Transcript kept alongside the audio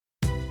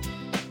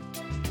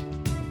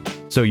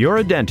So you're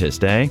a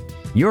dentist, eh?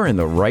 You're in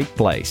the right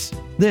place.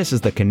 This is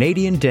the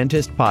Canadian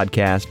Dentist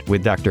Podcast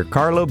with Dr.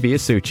 Carlo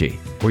Biasucci,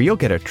 where you'll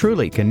get a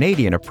truly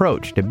Canadian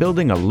approach to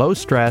building a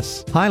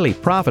low-stress, highly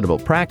profitable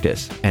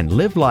practice and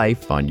live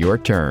life on your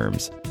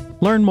terms.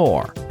 Learn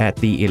more at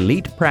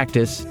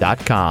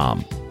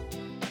theelitepractice.com.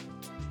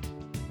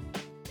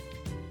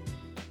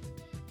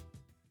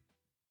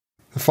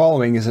 The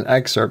following is an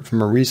excerpt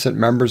from a recent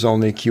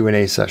members-only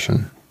Q&A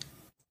session.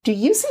 Do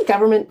you see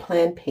government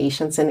plan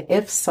patients? And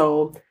if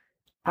so,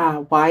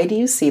 why do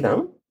you see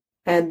them?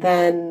 And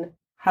then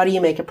how do you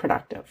make it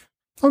productive?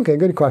 Okay,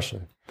 good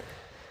question.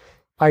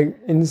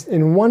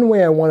 In one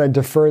way, I want to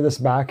defer this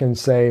back and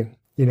say,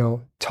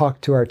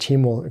 talk to our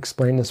team, we'll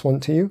explain this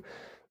one to you.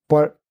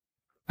 But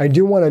I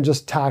do want to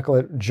just tackle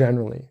it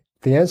generally.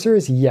 The answer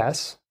is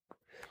yes.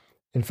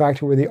 In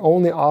fact, we're the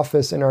only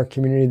office in our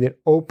community that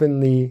open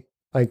the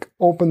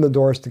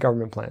doors to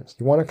government plans.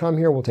 You want to come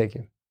here, we'll take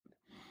you.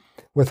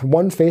 With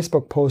one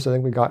Facebook post, I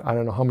think we got, I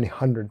don't know how many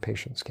 100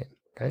 patients came,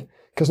 okay?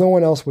 Because no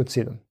one else would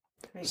see them.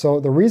 Right.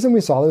 So the reason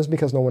we saw them is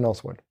because no one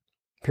else would,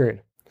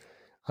 period.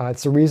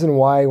 It's the reason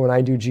why when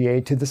I do GA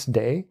to this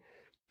day,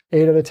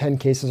 8 out of 10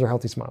 cases are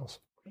healthy smiles.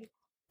 Right.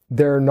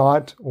 They're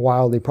not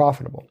wildly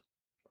profitable,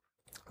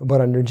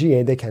 but under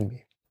GA, they can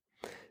be.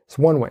 It's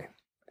one way.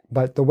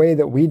 But the way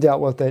that we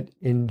dealt with it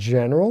in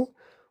general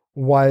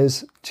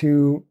was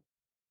to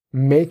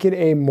make it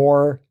a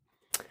more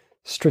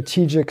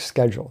strategic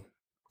schedule.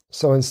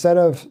 So instead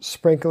of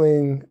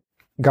sprinkling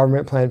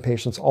government plan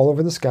patients all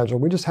over the schedule,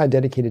 we just had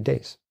dedicated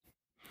days.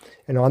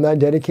 And on that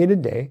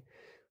dedicated day,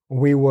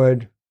 we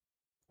would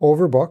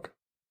overbook,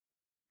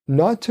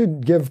 not to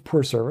give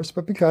poor service,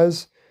 but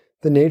because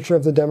the nature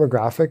of the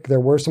demographic, there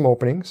were some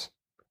openings.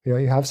 You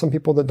have some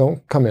people that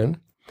don't come in.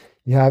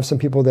 You have some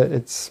people that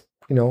it's,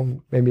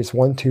 maybe it's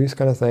one tooth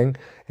kind of thing.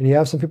 And you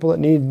have some people that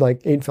need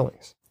like 8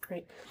 fillings.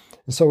 Great.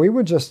 And so we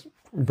would just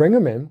bring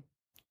them in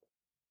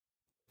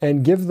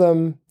and give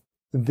them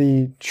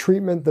the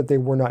treatment that they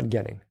were not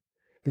getting.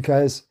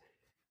 Because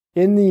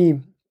in the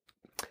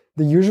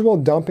usual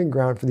dumping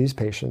ground for these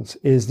patients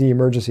is the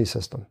emergency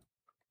system,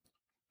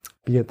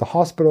 be it the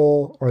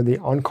hospital or the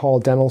on-call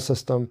dental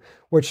system,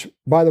 which,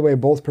 by the way,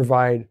 both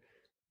provide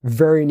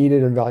very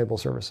needed and valuable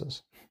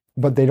services.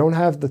 But they don't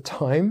have the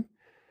time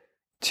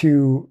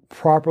to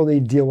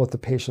properly deal with the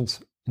patient's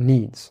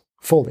needs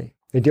fully.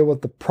 They deal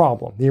with the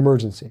problem, the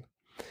emergency.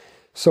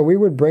 So we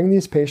would bring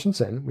these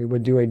patients in, we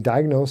would do a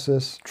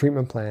diagnosis,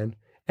 treatment plan,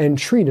 and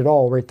treat it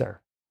all right there.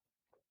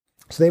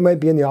 So they might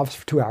be in the office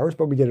for 2 hours,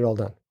 but we get it all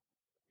done.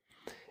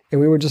 And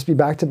we would just be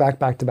back to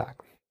back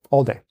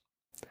all day.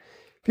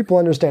 People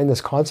understand this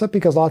concept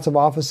because lots of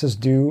offices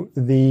do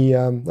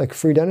the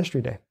free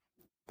dentistry day.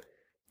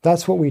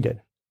 That's what we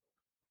did.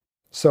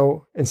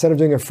 So instead of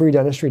doing a free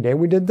dentistry day,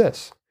 we did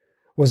this.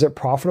 Was it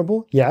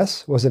profitable?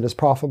 Yes. Was it as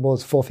profitable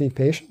as full fee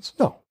patients?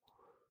 No.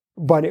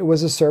 But it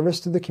was a service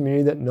to the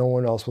community that no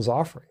one else was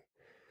offering.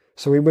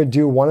 So we would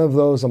do one of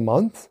those a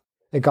month.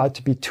 It got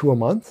to be 2 a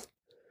month.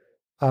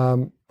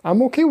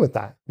 I'm okay with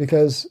that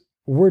because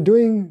we're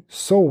doing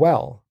so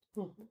well.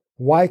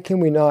 Why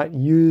can we not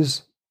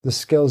use the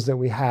skills that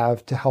we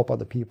have to help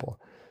other people?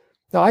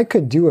 Now, I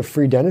could do a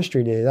free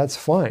dentistry day. That's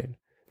fine.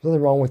 There's nothing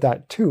wrong with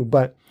that too.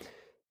 But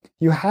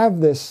you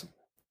have this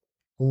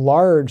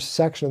large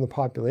section of the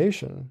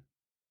population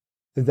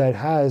that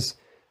has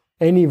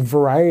any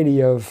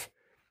variety of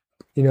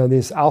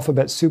this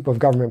alphabet soup of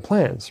government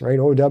plans, right?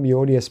 OW,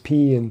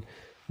 ODSP, and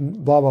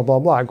blah, blah, blah,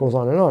 blah. It goes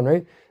on and on,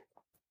 right?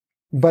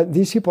 But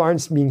these people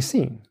aren't being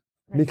seen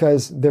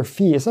because their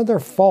fee, it's not their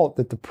fault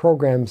that the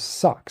program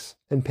sucks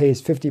and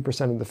pays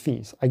 50% of the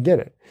fees. I get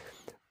it.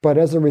 But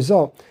as a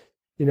result,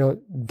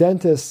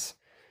 dentists,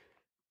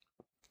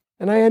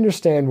 and I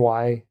understand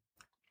why,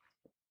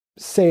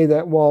 say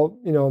that, well,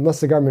 unless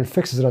the government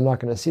fixes it, I'm not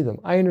going to see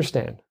them. I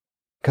understand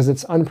because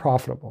it's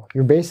unprofitable.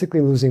 You're basically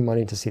losing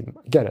money to see them.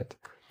 I get it.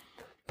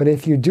 But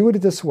if you do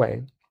it this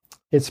way,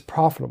 it's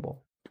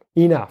profitable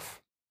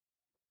enough.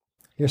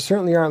 You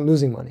certainly aren't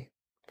losing money,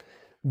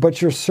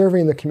 but you're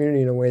serving the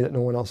community in a way that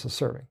no one else is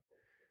serving.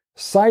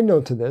 Side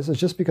note to this is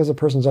just because a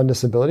person's on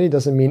disability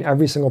doesn't mean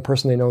every single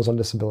person they know is on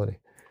disability.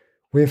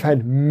 We've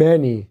had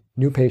many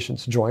new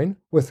patients join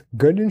with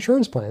good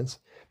insurance plans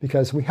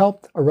because we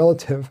helped a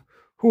relative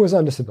who was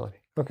on disability,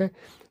 okay?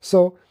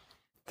 So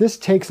this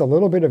takes a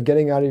little bit of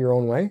getting out of your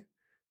own way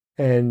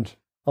and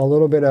a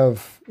little bit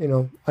of,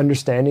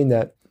 understanding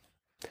that,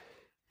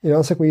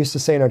 it's like we used to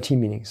say in our team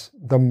meetings,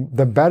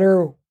 the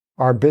better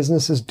our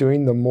business is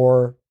doing, the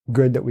more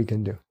good that we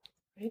can do.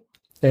 Right.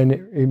 And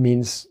it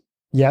means,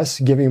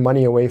 yes, giving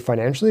money away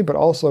financially, but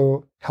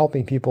also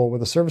helping people with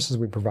the services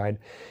we provide.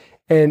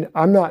 And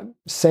I'm not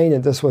saying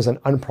that this was an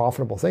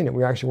unprofitable thing, that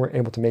we actually weren't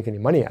able to make any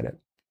money at it.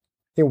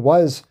 It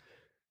was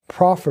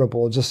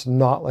profitable, just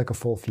not like a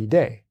full fee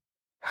day.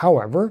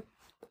 However,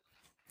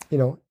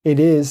 it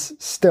is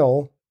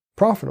still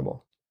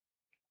profitable.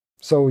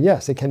 So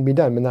yes, it can be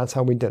done, and that's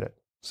how we did it.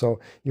 So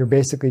you're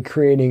basically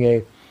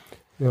creating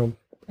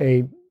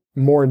a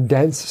more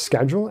dense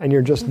schedule, and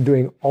you're just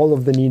doing all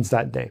of the needs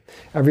that day.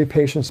 Every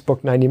patient's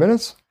booked 90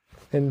 minutes.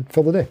 and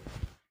fill the day.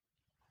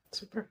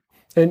 Super.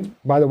 And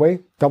by the way,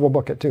 double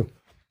book it too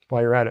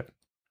while you're at it.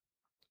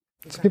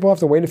 So people have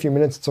to wait a few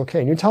minutes. It's okay.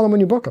 And you tell them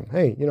when you book them,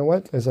 hey, you know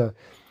what?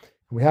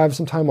 We have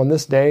some time on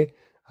this day.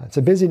 It's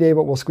a busy day,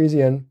 but we'll squeeze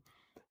you in.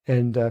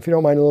 And if you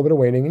don't mind a little bit of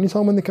waiting, and you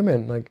tell them when they come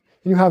in, like,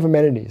 you have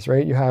amenities,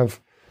 right? You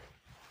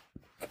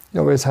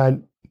always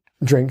had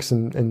drinks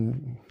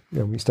and we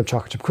used to have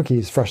chocolate chip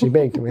cookies, freshly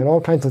baked, and we had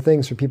all kinds of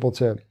things for people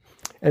to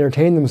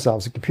entertain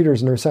themselves, the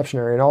computers in the reception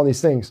area and all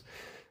these things.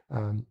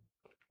 And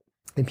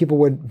people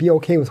would be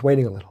okay with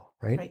waiting a little,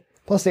 right?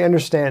 Plus they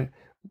understand,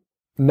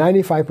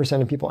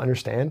 95% of people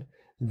understand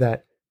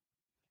that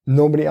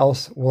nobody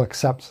else will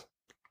accept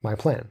my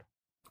plan.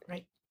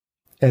 Right.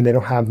 And they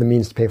don't have the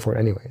means to pay for it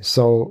anyway.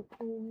 So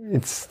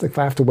it's, if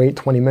I have to wait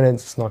 20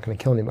 minutes, it's not going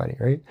to kill anybody,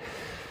 right?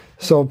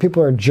 So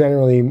people are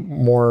generally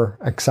more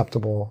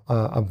acceptable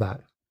of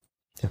that.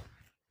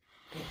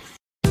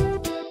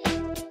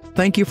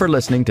 Thank you for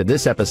listening to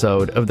this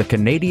episode of the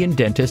Canadian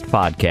Dentist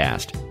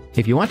Podcast.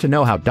 If you want to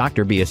know how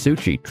Dr.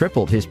 Biasucci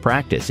tripled his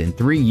practice in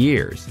 3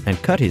 years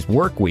and cut his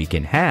work week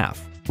in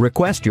half,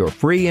 request your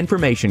free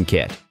information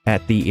kit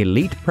at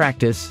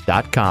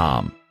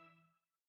theelitepractice.com.